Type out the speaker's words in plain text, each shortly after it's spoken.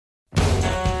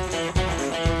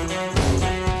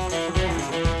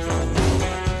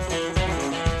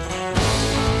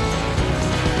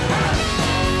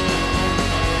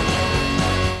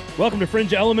Welcome to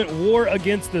Fringe Element War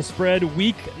Against the Spread,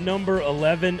 week number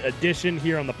 11 edition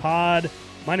here on the pod.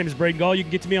 My name is Braden Gall. You can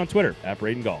get to me on Twitter at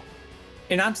Braden Gall.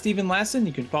 And I'm Stephen Lasson.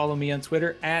 You can follow me on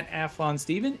Twitter at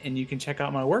AthlonSteven, and you can check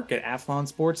out my work at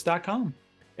athlonsports.com.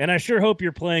 And I sure hope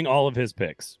you're playing all of his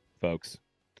picks, folks.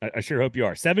 I sure hope you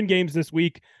are. 7 games this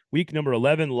week, week number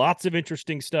 11. Lots of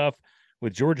interesting stuff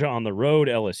with Georgia on the road,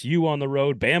 LSU on the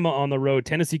road, Bama on the road,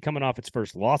 Tennessee coming off its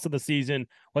first loss of the season.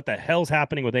 What the hell's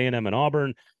happening with A&M and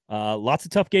Auburn? Lots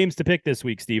of tough games to pick this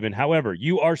week, Stephen. However,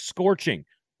 you are scorching,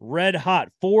 red hot,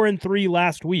 4-3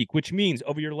 last week, which means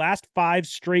over your last 5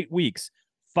 straight weeks,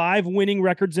 5 winning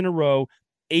records in a row,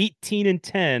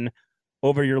 18-10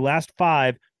 over your last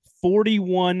 5,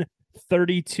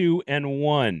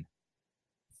 41-32-1.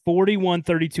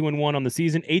 41-32-1 on the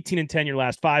season, 18-10 your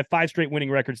last 5 straight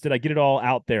winning records. Did I get it all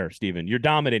out there, Stephen? You're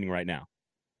dominating right now.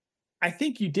 I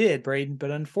think you did, Braden, but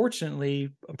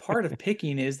unfortunately, a part of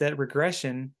picking is that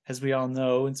regression, as we all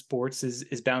know in sports,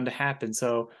 is bound to happen.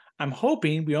 So I'm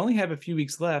hoping we only have a few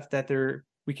weeks left that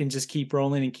we can just keep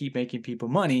rolling and keep making people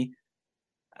money.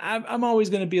 I'm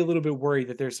always going to be a little bit worried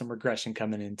that there's some regression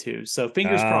coming in too. So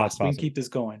fingers crossed, we can keep this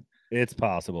going. It's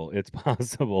possible. It's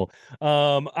possible.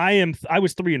 I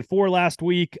was 3-4 last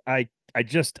week. I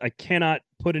cannot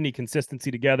put any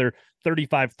consistency together.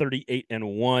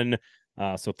 35-38-1.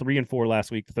 So 3-4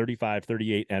 last week,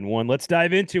 35-38-1. Let's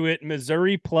dive into it.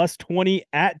 Missouri plus 20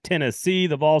 at Tennessee.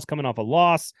 The Vols coming off a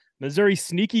loss. Missouri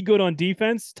sneaky good on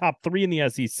defense, top 3 in the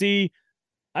SEC.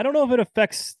 I don't know if it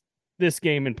affects this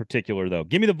game in particular, though.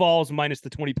 Give me the Vols minus the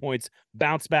 20 points.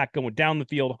 Bounce back, going down the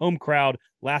field. Home crowd,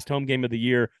 last home game of the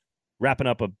year. Wrapping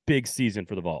up a big season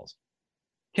for the Vols.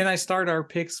 Can I start our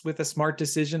picks with a smart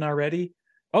decision already?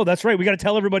 Oh, that's right. We got to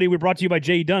tell everybody we're brought to you by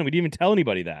J.E. Dunn. We didn't even tell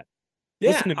anybody that.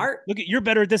 Yeah. Look at, you're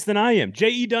better at this than I am.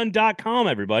 jedunn.com,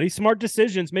 everybody. Smart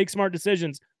decisions. Make smart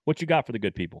decisions. What you got for the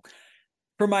good people?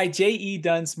 For my J.E.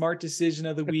 Dunn smart decision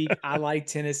of the week, I like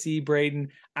Tennessee, Braden.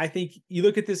 I think you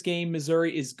look at this game,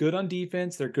 Missouri is good on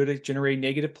defense. They're good at generating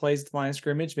negative plays at the line of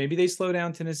scrimmage. Maybe they slow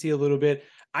down Tennessee a little bit.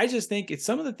 I just think it's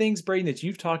some of the things, Braden, that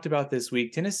you've talked about this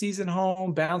week. Tennessee's at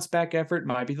home, bounce back effort,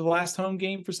 might be the last home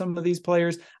game for some of these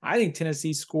players. I think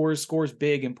Tennessee scores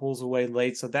big and pulls away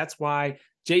late. So that's why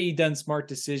J.E. Dunn smart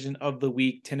decision of the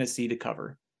week, Tennessee to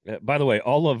cover. By the way,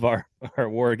 all of our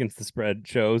War Against the Spread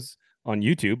shows on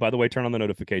YouTube, by the way, turn on the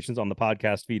notifications on the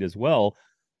podcast feed as well,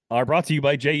 are brought to you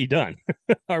by J.E. Dunn,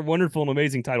 our wonderful and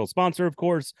amazing title sponsor, of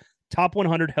course. Top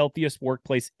 100 healthiest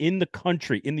workplace in the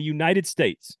country, in the United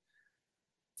States.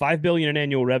 $5 billion in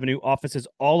annual revenue, offices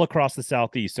all across the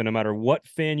Southeast. So no matter what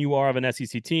fan you are of an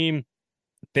SEC team,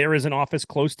 there is an office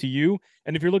close to you.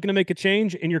 And if you're looking to make a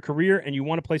change in your career and you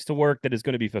want a place to work that is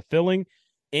going to be fulfilling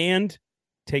and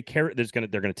take care, they're going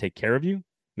to take care of you,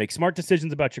 make smart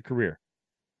decisions about your career.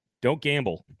 Don't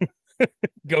gamble.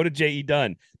 Go to J.E.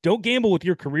 Dunn. Don't gamble with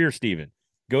your career, Stephen.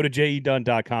 Go to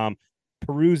jedunn.com,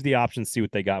 peruse the options, see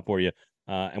what they got for you.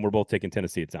 And we're both taking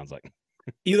Tennessee, it sounds like.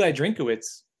 Eli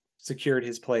Drinkowitz secured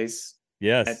his place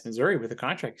at Missouri with a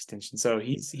contract extension. So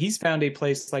he's found a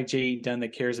place like J.E. Dunn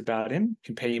that cares about him,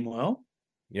 can pay him well.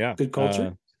 Yeah. Good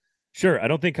culture. Sure. I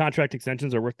don't think contract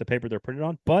extensions are worth the paper they're printed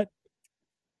on, but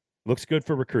looks good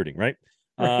for recruiting, right?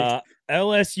 Right.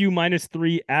 LSU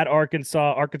 -3 at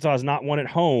Arkansas. Arkansas has not won at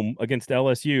home against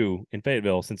LSU in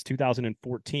Fayetteville since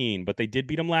 2014, but they did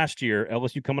beat them last year.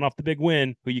 LSU coming off the big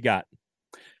win. Who you got?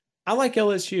 I like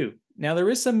LSU. Now, there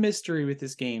is some mystery with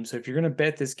this game. So if you're going to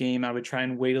bet this game, I would try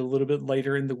and wait a little bit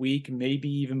later in the week, maybe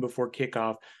even before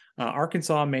kickoff.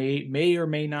 Arkansas may or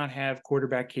may not have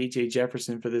quarterback KJ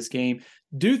Jefferson for this game.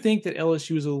 Do think that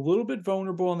LSU is a little bit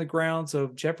vulnerable on the ground. So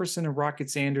if Jefferson and Rocket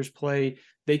Sanders play,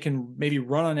 they can maybe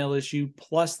run on LSU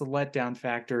plus the letdown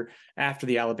factor after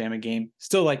the Alabama game.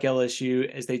 Still like LSU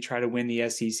as they try to win the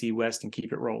SEC West and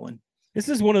keep it rolling. This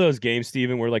is one of those games,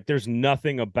 Stephen, where like there's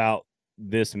nothing about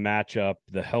this matchup,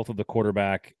 the health of the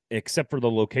quarterback, except for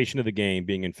the location of the game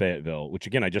being in Fayetteville, which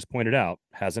again, I just pointed out,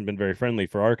 hasn't been very friendly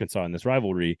for Arkansas in this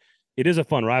rivalry. It is a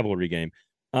fun rivalry game.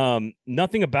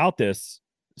 Nothing about this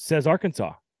says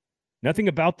Arkansas. Nothing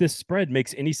about this spread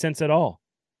makes any sense at all,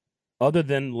 other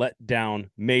than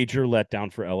major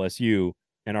letdown for LSU,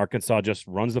 and Arkansas just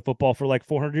runs the football for like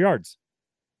 400 yards.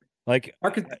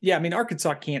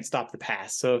 Arkansas can't stop the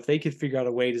pass. So if they could figure out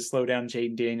a way to slow down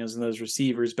Jaden Daniels and those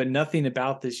receivers, but nothing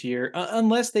about this year,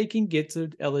 unless they can get to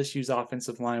LSU's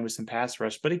offensive line with some pass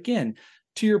rush. But again,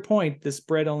 to your point, the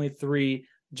spread only 3.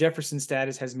 Jefferson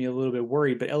status has me a little bit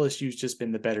worried, but LSU's just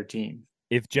been the better team.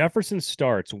 If Jefferson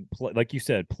starts, like you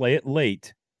said, play it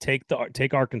late, take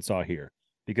Arkansas here,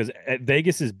 because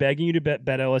Vegas is begging you to bet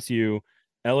LSU.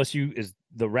 LSU is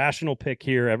the rational pick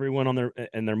here. Everyone on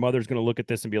their mother's going to look at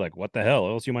this and be like, "What the hell?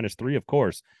 LSU -3, of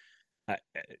course."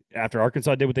 After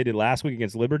Arkansas did what they did last week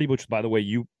against Liberty, which by the way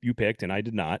you picked and I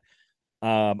did not.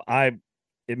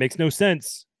 It makes no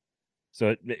sense.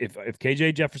 So if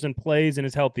KJ Jefferson plays and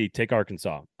is healthy, take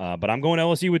Arkansas. But I'm going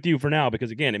LSU with you for now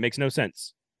because again, it makes no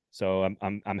sense. So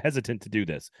I'm hesitant to do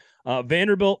this.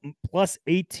 Vanderbilt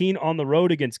 +18 on the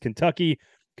road against Kentucky.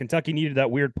 Kentucky needed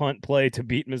that weird punt play to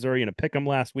beat Missouri in a pick'em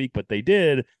last week, but they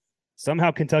did.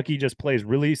 Somehow Kentucky just plays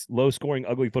really low-scoring,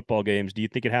 ugly football games. Do you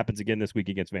think it happens again this week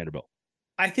against Vanderbilt?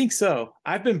 I think so.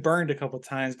 I've been burned a couple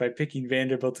times by picking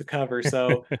Vanderbilt to cover.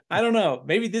 So I don't know.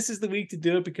 Maybe this is the week to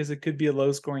do it because it could be a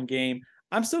low-scoring game.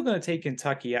 I'm still going to take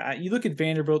Kentucky. You look at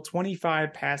Vanderbilt,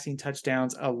 25 passing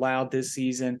touchdowns allowed this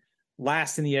season,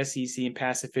 last in the SEC in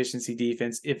pass efficiency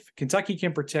defense. If Kentucky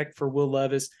can protect for Will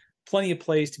Levis, plenty of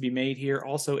plays to be made here.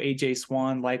 Also, A.J.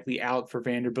 Swan likely out for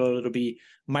Vanderbilt. It'll be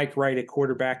Mike Wright at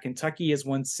quarterback. Kentucky has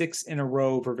won 6 in a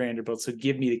row for Vanderbilt, so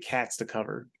give me the Cats to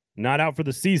cover. Not out for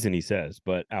the season, he says,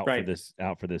 but out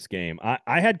for this game.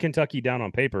 I had Kentucky down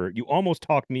on paper. You almost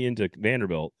talked me into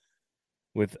Vanderbilt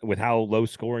with how low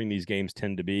scoring these games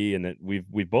tend to be, and that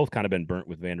we've both kind of been burnt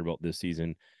with Vanderbilt this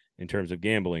season in terms of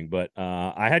gambling. But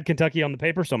I had Kentucky on the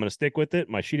paper, so I'm going to stick with it.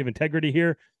 My sheet of integrity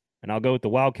here, and I'll go with the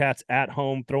Wildcats at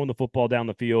home, throwing the football down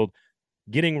the field,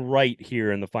 getting right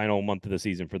here in the final month of the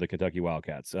season for the Kentucky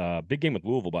Wildcats. Big game with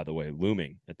Louisville, by the way,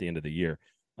 looming at the end of the year.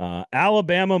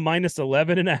 Alabama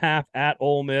 -11.5 at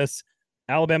Ole Miss.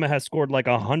 Alabama has scored like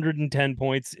 110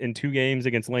 points in 2 games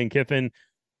against Lane Kiffin.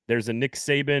 There's a Nick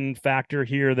Saban factor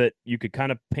here that you could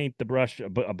kind of paint the brush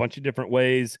a bunch of different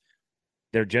ways.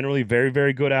 They're generally very,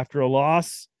 very good after a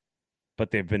loss,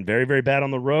 but they've been very, very bad on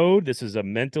the road. This is a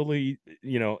mentally,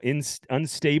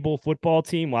 unstable football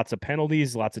team. Lots of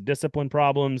penalties, lots of discipline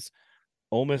problems.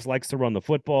 Ole Miss likes to run the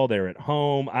football. They're at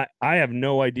home. I have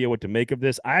no idea what to make of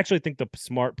this. I actually think the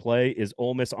smart play is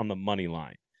Ole Miss on the money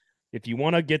line. If you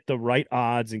want to get the right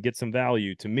odds and get some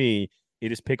value, to me,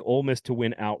 it is pick Ole Miss to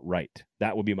win outright.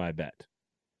 That would be my bet.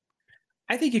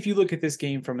 I think if you look at this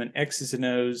game from an X's and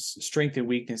O's, strength and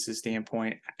weaknesses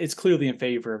standpoint, it's clearly in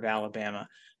favor of Alabama.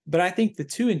 But I think the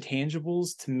 2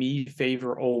 intangibles to me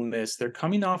favor Ole Miss. They're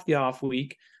coming off the off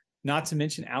week. Not to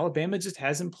mention, Alabama just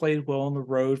hasn't played well on the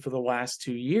road for the last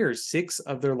 2 years. 6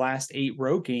 of their last 8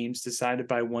 road games decided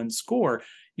by 1 score.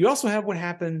 You also have what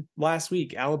happened last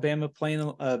week. Alabama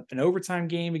playing an overtime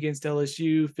game against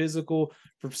LSU, physical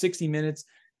for 60 minutes.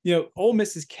 Ole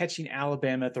Miss is catching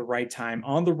Alabama at the right time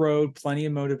on the road. Plenty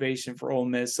of motivation for Ole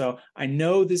Miss. So I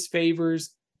know this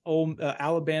favors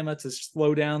Alabama to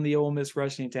slow down the Ole Miss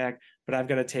rushing attack, but I've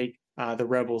got to take the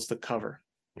Rebels to cover.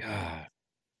 God.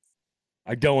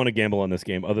 I don't want to gamble on this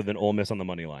game other than Ole Miss on the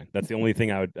money line. That's the only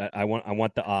thing I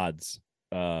want the odds.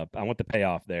 I want the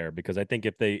payoff there because I think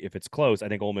if it's close, I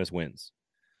think Ole Miss wins.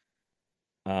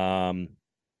 I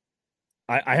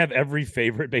have every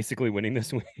favorite basically winning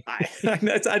this week.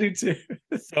 I do too.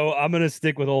 So I'm going to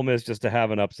stick with Ole Miss just to have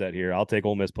an upset here. I'll take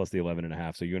Ole Miss plus the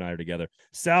 11.5. So you and I are together.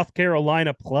 South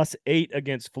Carolina +8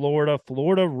 against Florida.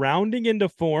 Florida rounding into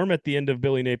form at the end of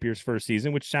Billy Napier's first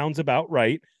season, which sounds about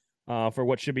right. For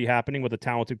what should be happening with a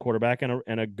talented quarterback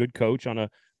and a good coach at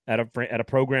a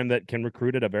program that can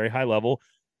recruit at a very high level.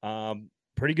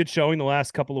 Pretty good showing the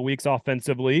last couple of weeks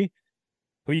offensively.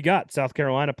 Who you got? South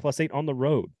Carolina +8 on the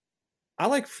road. I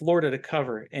like Florida to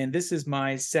cover, and this is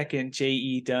my second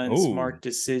J.E. Dunn smart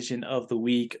decision of the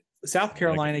week. South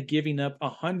Carolina giving up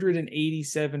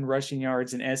 187 rushing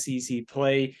yards in SEC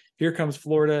play. Here comes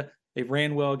Florida. They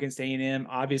ran well against A&M.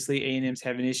 Obviously, A&M's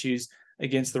having issues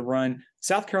against the run.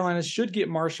 South Carolina should get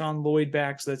Marshawn Lloyd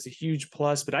back, so that's a huge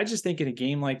plus. But I just think in a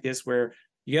game like this where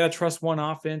you got to trust one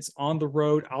offense on the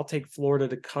road, I'll take Florida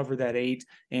to cover that 8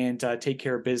 and take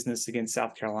care of business against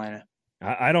South Carolina.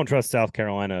 I don't trust South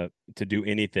Carolina to do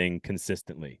anything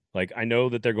consistently. Like, I know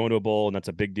that they're going to a bowl, and that's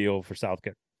a big deal for South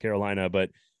Carolina,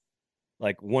 but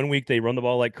like one week they run the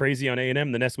ball like crazy on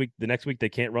A&M, the next week they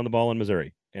can't run the ball in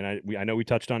Missouri. And I know we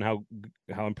touched on how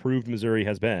improved Missouri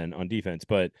has been on defense,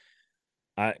 but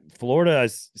Florida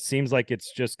seems like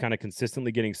it's just kind of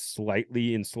consistently getting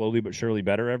slightly and slowly but surely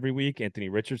better every week. Anthony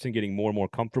Richardson getting more and more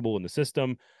comfortable in the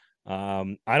system.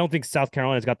 I don't think South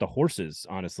Carolina's got the horses,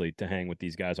 honestly, to hang with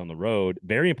these guys on the road.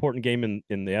 Very important game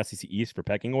in the SEC East for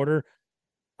pecking order.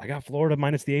 I got Florida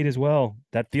 -8 as well.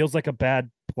 That feels like a bad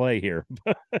play here,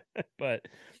 but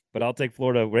I'll take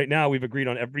Florida. Right now, we've agreed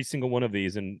on every single one of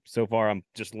these, and so far, I'm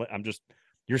just.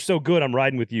 You're so good. I'm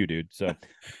riding with you, dude. So,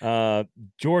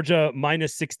 Georgia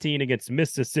 -16 against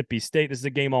Mississippi State. This is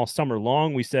a game all summer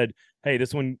long. We said, hey,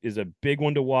 this one is a big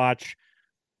one to watch.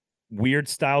 weird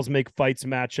styles make fights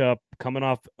match up, coming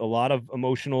off a lot of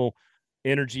emotional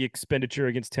energy expenditure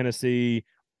against Tennessee.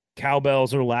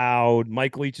 Cowbells are loud.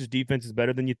 Mike Leach's defense is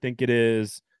better than you think it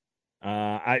is.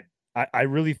 I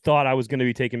really thought I was going to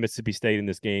be taking Mississippi State in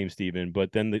this game, Stephen,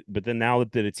 but then now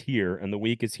that it's here and the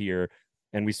week is here,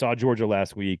 and we saw Georgia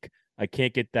last week, I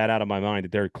can't get that out of my mind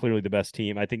that they're clearly the best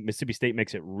team. I think Mississippi State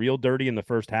makes it real dirty in the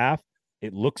first half.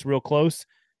 It looks real close,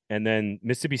 and then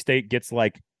Mississippi State gets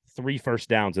like 3 first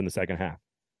downs in the second half.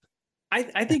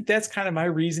 I think that's kind of my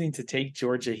reasoning to take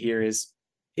Georgia here is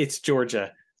it's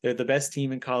Georgia. They're the best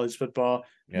team in college football.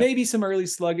 Yep. Maybe some early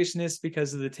sluggishness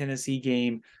because of the Tennessee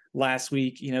game last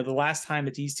week. The last time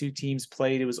that these two teams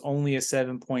played, it was only a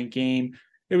 7-point game.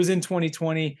 It was in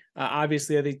 2020.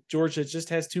 Obviously, I think Georgia just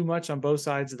has too much on both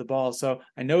sides of the ball. So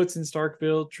I know it's in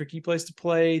Starkville, tricky place to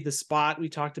play. The spot, we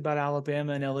talked about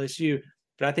Alabama and LSU.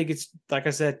 But I think it's, like I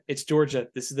said, it's Georgia.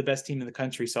 This is the best team in the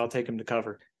country, so I'll take them to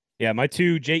cover. Yeah, my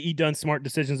 2 J.E. Dunn smart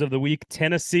decisions of the week,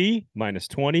 Tennessee,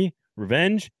 -20,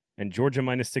 revenge, and Georgia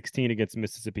 -16 against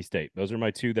Mississippi State. Those are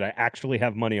my 2 that I actually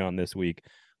have money on this week.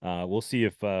 We'll see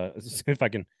if I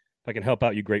can help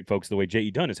out you great folks the way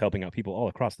J.E. Dunn is helping out people all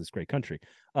across this great country.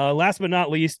 Last but not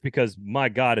least, because my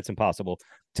God, it's impossible.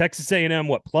 Texas A&M,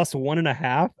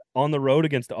 +1.5 on the road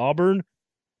against Auburn.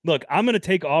 Look, I'm going to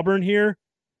take Auburn here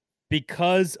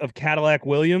because of Cadillac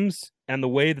Williams and the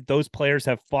way that those players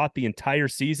have fought the entire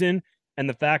season, and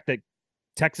the fact that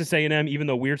Texas A&M, even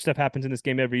though weird stuff happens in this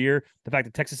game every year, the fact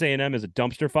that Texas A&M is a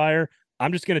dumpster fire,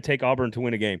 I'm just going to take Auburn to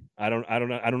win a game. I don't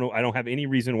know. I don't have any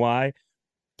reason why.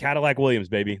 Cadillac Williams,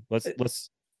 baby. Let's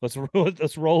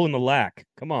roll in the lack.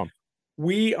 Come on.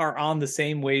 We are on the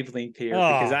same wavelength here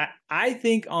because I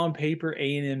think on paper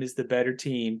A&M is the better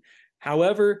team.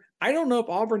 However, I don't know if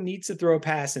Auburn needs to throw a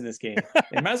pass in this game.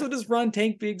 They might as well just run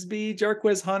Tank Bigsby,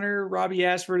 Jarquez Hunter, Robbie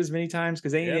Ashford as many times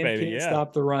because A&M can't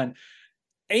stop the run.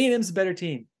 A&M's a better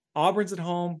team. Auburn's at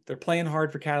home. They're playing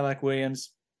hard for Cadillac Williams.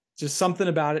 Just something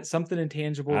about it, something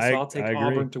intangible. So I'll take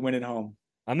Auburn to win at home.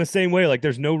 I'm the same way. Like,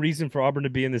 there's no reason for Auburn to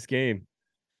be in this game.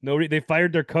 They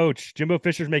fired their coach. Jimbo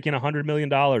Fisher's making $100 million.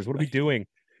 What are we doing?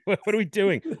 What are we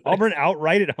doing? Auburn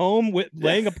outright at home with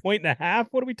laying 1.5?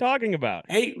 What are we talking about?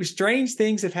 Hey, strange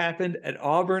things have happened at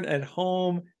Auburn at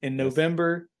home in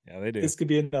November. Yeah, they do. This could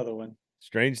be another one.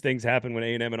 Strange things happen when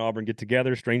A&M and Auburn get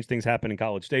together. Strange things happen in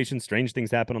College Station. Strange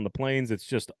things happen on the plains. It's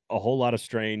just a whole lot of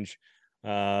strange.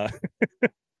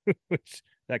 Which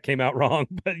that came out wrong,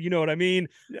 but you know what I mean?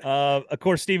 Of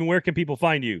course, Stephen, where can people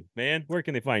find you, man? Where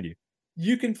can they find you?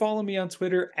 You can follow me on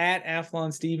Twitter at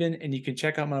AthlonSteven, and you can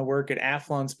check out my work at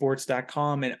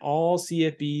athlonsports.com and all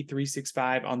CFB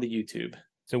 365 on the YouTube.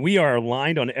 So we are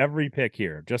aligned on every pick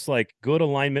here. Just like good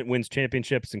alignment wins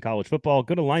championships in college football,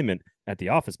 good alignment at the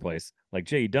office place, like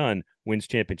J.E. Dunn wins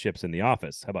championships in the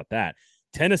office. How about that?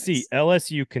 Tennessee,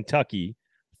 LSU, Kentucky,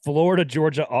 Florida,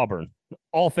 Georgia, Auburn,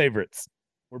 all favorites.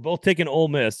 We're both taking Ole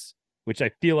Miss, which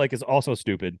I feel like is also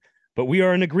stupid, but we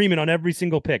are in agreement on every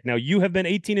single pick. Now, you have been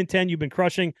 18-10. You've been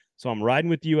crushing, so I'm riding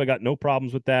with you. I got no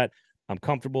problems with that. I'm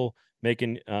comfortable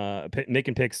making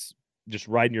picks, just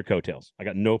riding your coattails. I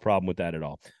got no problem with that at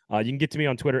all. You can get to me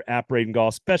on Twitter at Braden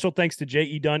Gall. Special thanks to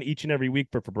J.E. Dunn each and every week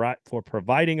for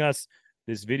providing us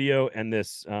this video and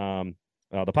this the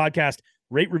podcast.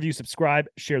 Rate, review, subscribe,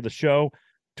 share the show,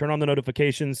 turn on the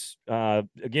notifications.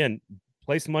 Again,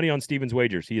 place money on Steven's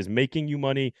wagers. He is making you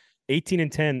money.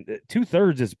 18-10,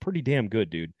 2/3 is pretty damn good,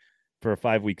 dude, for a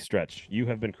 5-week stretch. You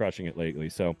have been crushing it lately.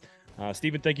 So,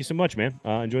 Steven, thank you so much, man.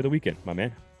 Enjoy the weekend, my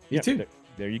man. You too.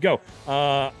 There you go.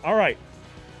 All right.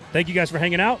 Thank you guys for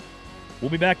hanging out.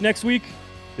 We'll be back next week.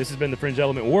 This has been the Fringe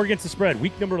Element War Against the Spread,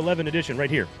 week number 11 edition, right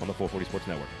here on the 440 Sports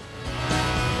Network.